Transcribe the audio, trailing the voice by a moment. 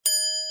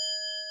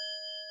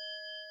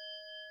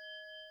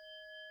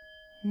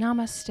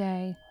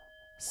Namaste.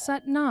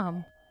 Sat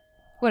Nam.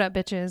 What up,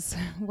 bitches?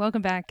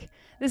 Welcome back.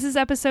 This is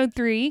episode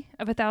 3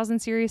 of 1,000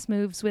 Serious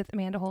Moves with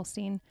Amanda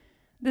Holstein.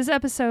 This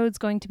episode's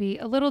going to be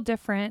a little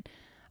different.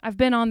 I've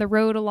been on the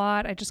road a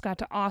lot. I just got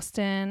to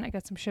Austin. I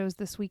got some shows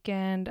this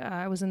weekend.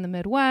 I was in the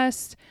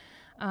Midwest.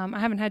 I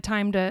haven't had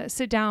time to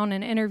sit down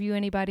and interview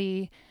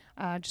anybody.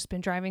 Just been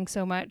driving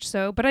so much.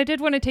 But I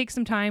did want to take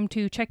some time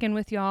to check in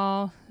with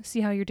y'all, see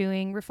how you're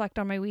doing, reflect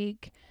on my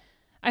week.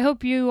 I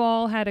hope you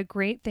all had a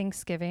great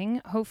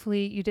Thanksgiving.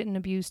 Hopefully you didn't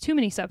abuse too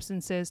many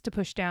substances to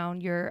push down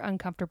your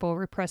uncomfortable,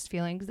 repressed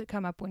feelings that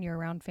come up when you're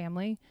around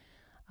family.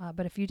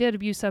 But if you did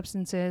abuse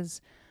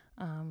substances,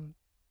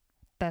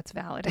 that's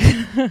valid.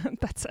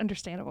 That's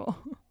understandable.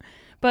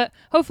 But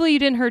hopefully you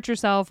didn't hurt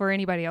yourself or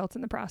anybody else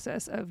in the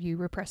process of you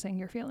repressing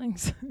your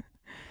feelings.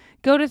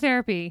 Go to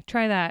therapy.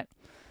 Try that.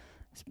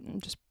 I'm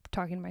just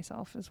talking to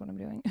myself is what I'm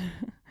doing.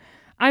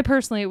 I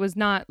personally was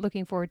not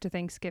looking forward to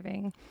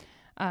Thanksgiving.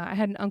 I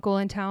had an uncle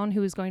in town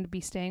who was going to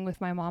be staying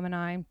with my mom and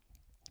I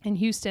in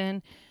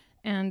Houston,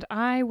 and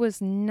I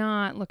was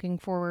not looking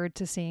forward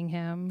to seeing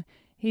him.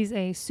 He's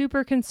a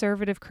super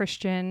conservative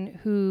Christian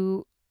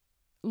who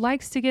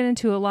likes to get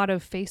into a lot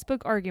of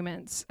Facebook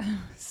arguments.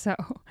 So,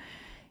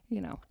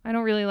 I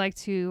don't really like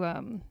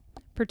to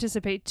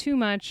participate too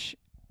much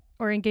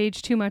or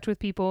engage too much with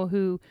people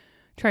who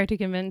try to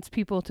convince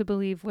people to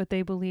believe what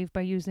they believe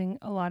by using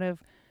a lot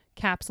of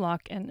caps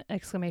lock and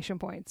exclamation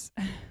points.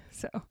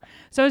 So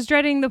I was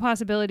dreading the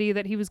possibility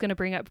that he was going to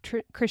bring up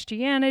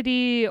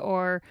Christianity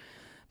or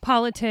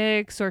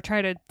politics or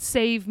try to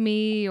save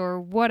me or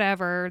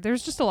whatever.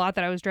 There's just a lot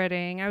that I was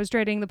dreading. I was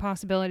dreading the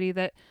possibility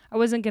that I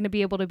wasn't going to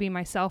be able to be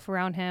myself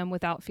around him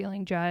without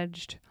feeling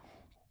judged.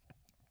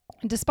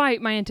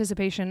 Despite my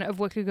anticipation of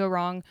what could go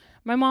wrong,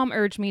 my mom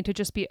urged me to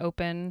just be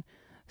open.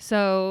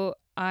 So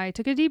I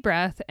took a deep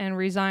breath and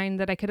resigned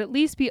that I could at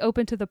least be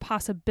open to the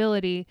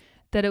possibility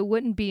that it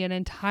wouldn't be an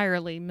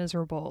entirely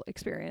miserable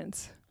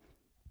experience.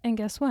 And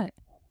guess what?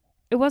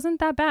 It wasn't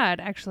that bad,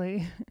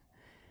 actually.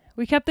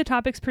 We kept the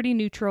topics pretty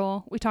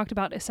neutral. We talked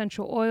about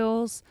essential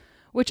oils,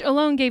 which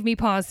alone gave me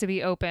pause to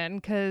be open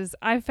because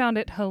I found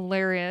it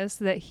hilarious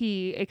that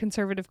he, a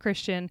conservative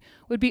Christian,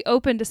 would be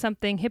open to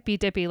something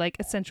hippy-dippy like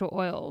essential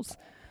oils.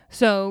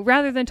 So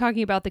rather than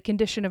talking about the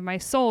condition of my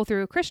soul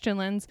through a Christian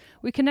lens,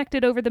 we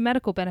connected over the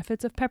medical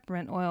benefits of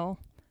peppermint oil.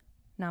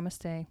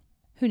 Namaste.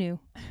 Who knew?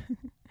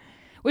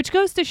 Which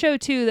goes to show,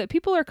 too, that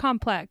people are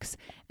complex,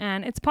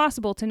 and it's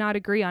possible to not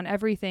agree on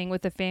everything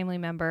with a family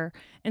member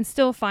and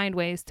still find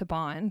ways to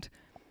bond.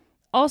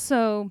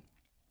 Also,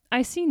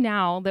 I see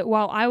now that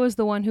while I was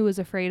the one who was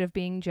afraid of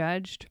being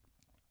judged,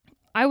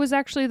 I was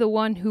actually the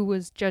one who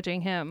was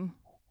judging him.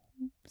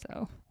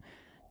 So,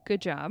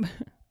 good job.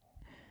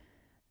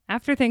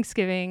 After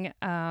Thanksgiving,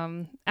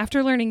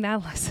 after learning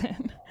that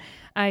lesson,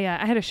 I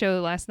had a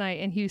show last night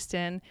in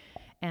Houston,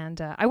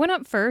 and I went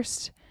up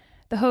first.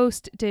 The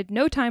host did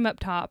no time up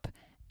top,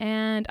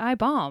 and I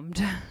bombed.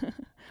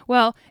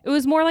 Well, it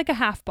was more like a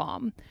half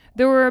bomb.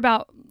 There were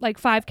about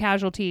 5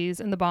 casualties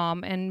in the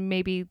bomb, and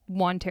maybe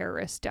 1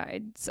 terrorist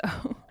died. So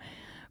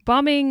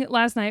bombing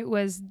last night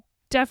was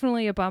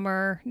definitely a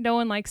bummer. No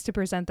one likes to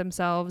present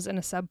themselves in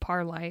a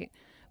subpar light.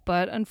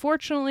 But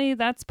unfortunately,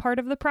 that's part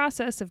of the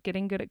process of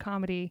getting good at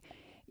comedy.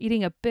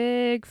 Eating a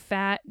big,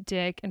 fat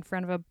dick in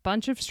front of a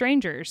bunch of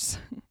strangers.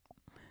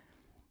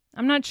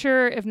 I'm not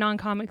sure if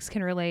non-comics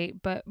can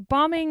relate, but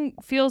bombing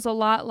feels a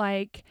lot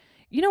like,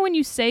 when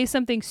you say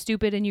something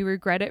stupid and you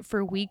regret it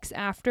for weeks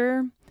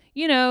after?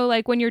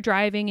 Like when you're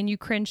driving and you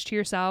cringe to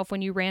yourself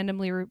when you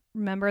randomly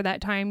remember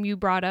that time you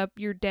brought up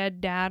your dead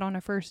dad on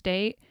a first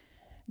date.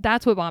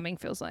 That's what bombing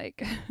feels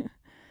like.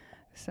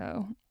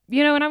 So,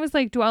 and I was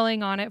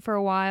dwelling on it for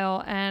a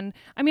while. And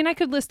I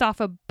could list off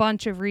a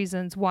bunch of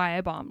reasons why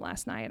I bombed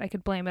last night. I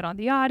could blame it on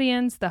the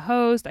audience, the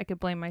host. I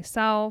could blame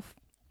myself.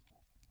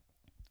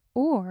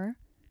 Or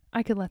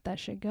I could let that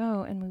shit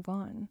go and move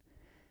on.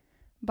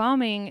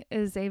 Bombing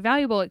is a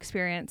valuable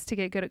experience to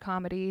get good at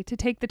comedy, to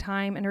take the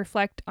time and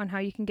reflect on how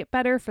you can get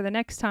better for the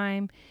next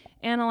time,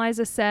 analyze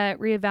a set,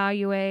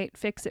 reevaluate,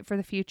 fix it for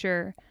the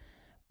future.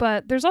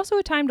 But there's also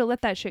a time to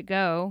let that shit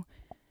go.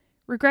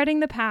 Regretting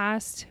the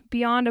past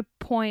beyond a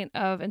point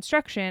of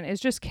instruction is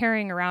just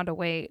carrying around a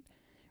weight.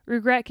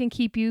 Regret can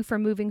keep you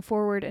from moving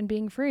forward and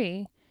being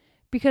free.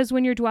 Because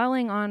when you're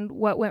dwelling on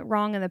what went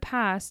wrong in the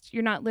past,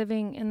 you're not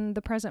living in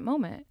the present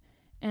moment.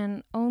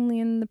 And only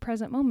in the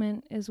present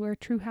moment is where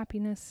true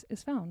happiness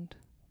is found.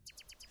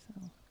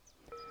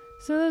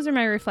 So those are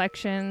my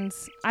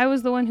reflections. I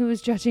was the one who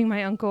was judging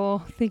my uncle,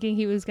 thinking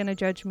he was going to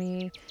judge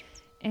me.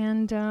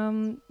 And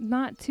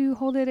not to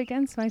hold it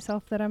against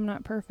myself that I'm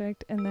not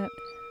perfect and that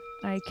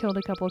I killed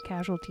a couple of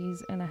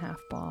casualties in a half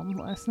bomb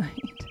last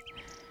night.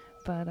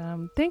 But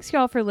thanks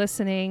y'all for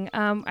listening.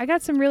 I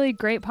got some really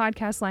great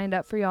podcasts lined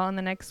up for y'all in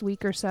the next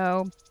week or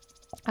so.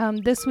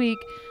 This week,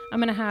 I'm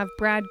going to have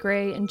Brad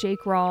Gray and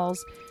Jake Rawls.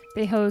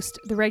 They host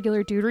The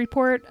Regular Dude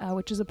Report,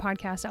 which is a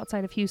podcast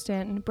outside of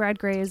Houston. Brad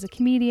Gray is a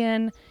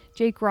comedian.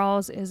 Jake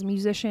Rawls is a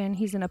musician.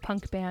 He's in a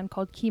punk band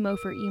called Chemo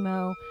for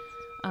Emo.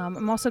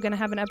 I'm also going to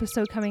have an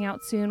episode coming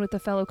out soon with a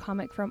fellow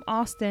comic from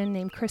Austin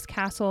named Chris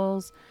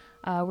Castles.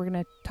 We're going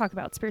to talk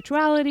about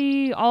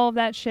spirituality, all of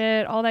that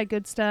shit, all that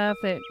good stuff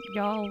that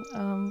y'all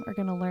are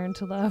going to learn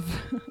to love.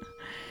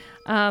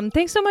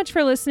 Thanks so much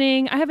for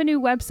listening. I have a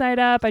new website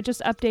up. I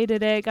just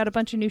updated it, got a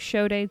bunch of new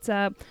show dates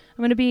up. I'm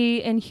going to be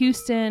in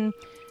Houston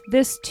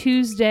this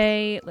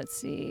Tuesday. Let's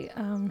see.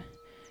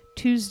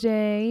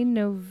 Tuesday,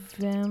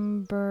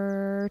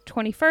 November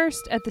 21st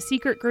at the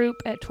Secret Group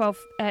at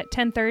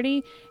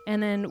 10:30,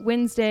 and then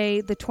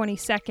Wednesday the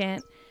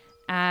 22nd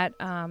at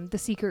the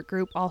Secret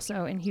Group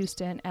also in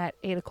Houston at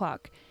 8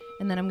 o'clock.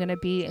 And then I'm going to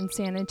be in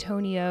San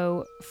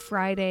Antonio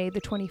Friday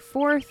the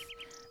 24th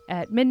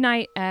at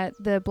midnight at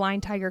the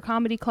Blind Tiger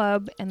Comedy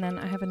Club, and then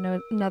I have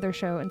another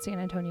show in San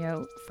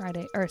Antonio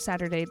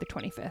Saturday the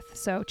 25th.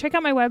 So check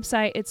out my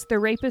website. It's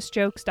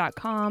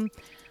therapistjokes.com.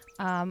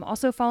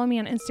 Also follow me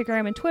on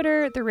Instagram and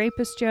Twitter, The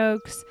Rapist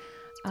Jokes.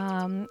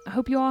 I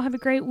hope you all have a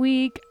great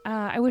week.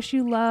 I wish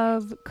you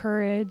love,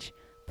 courage,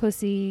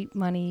 pussy,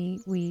 money,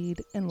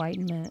 weed,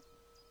 enlightenment.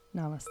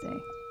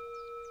 Namaste.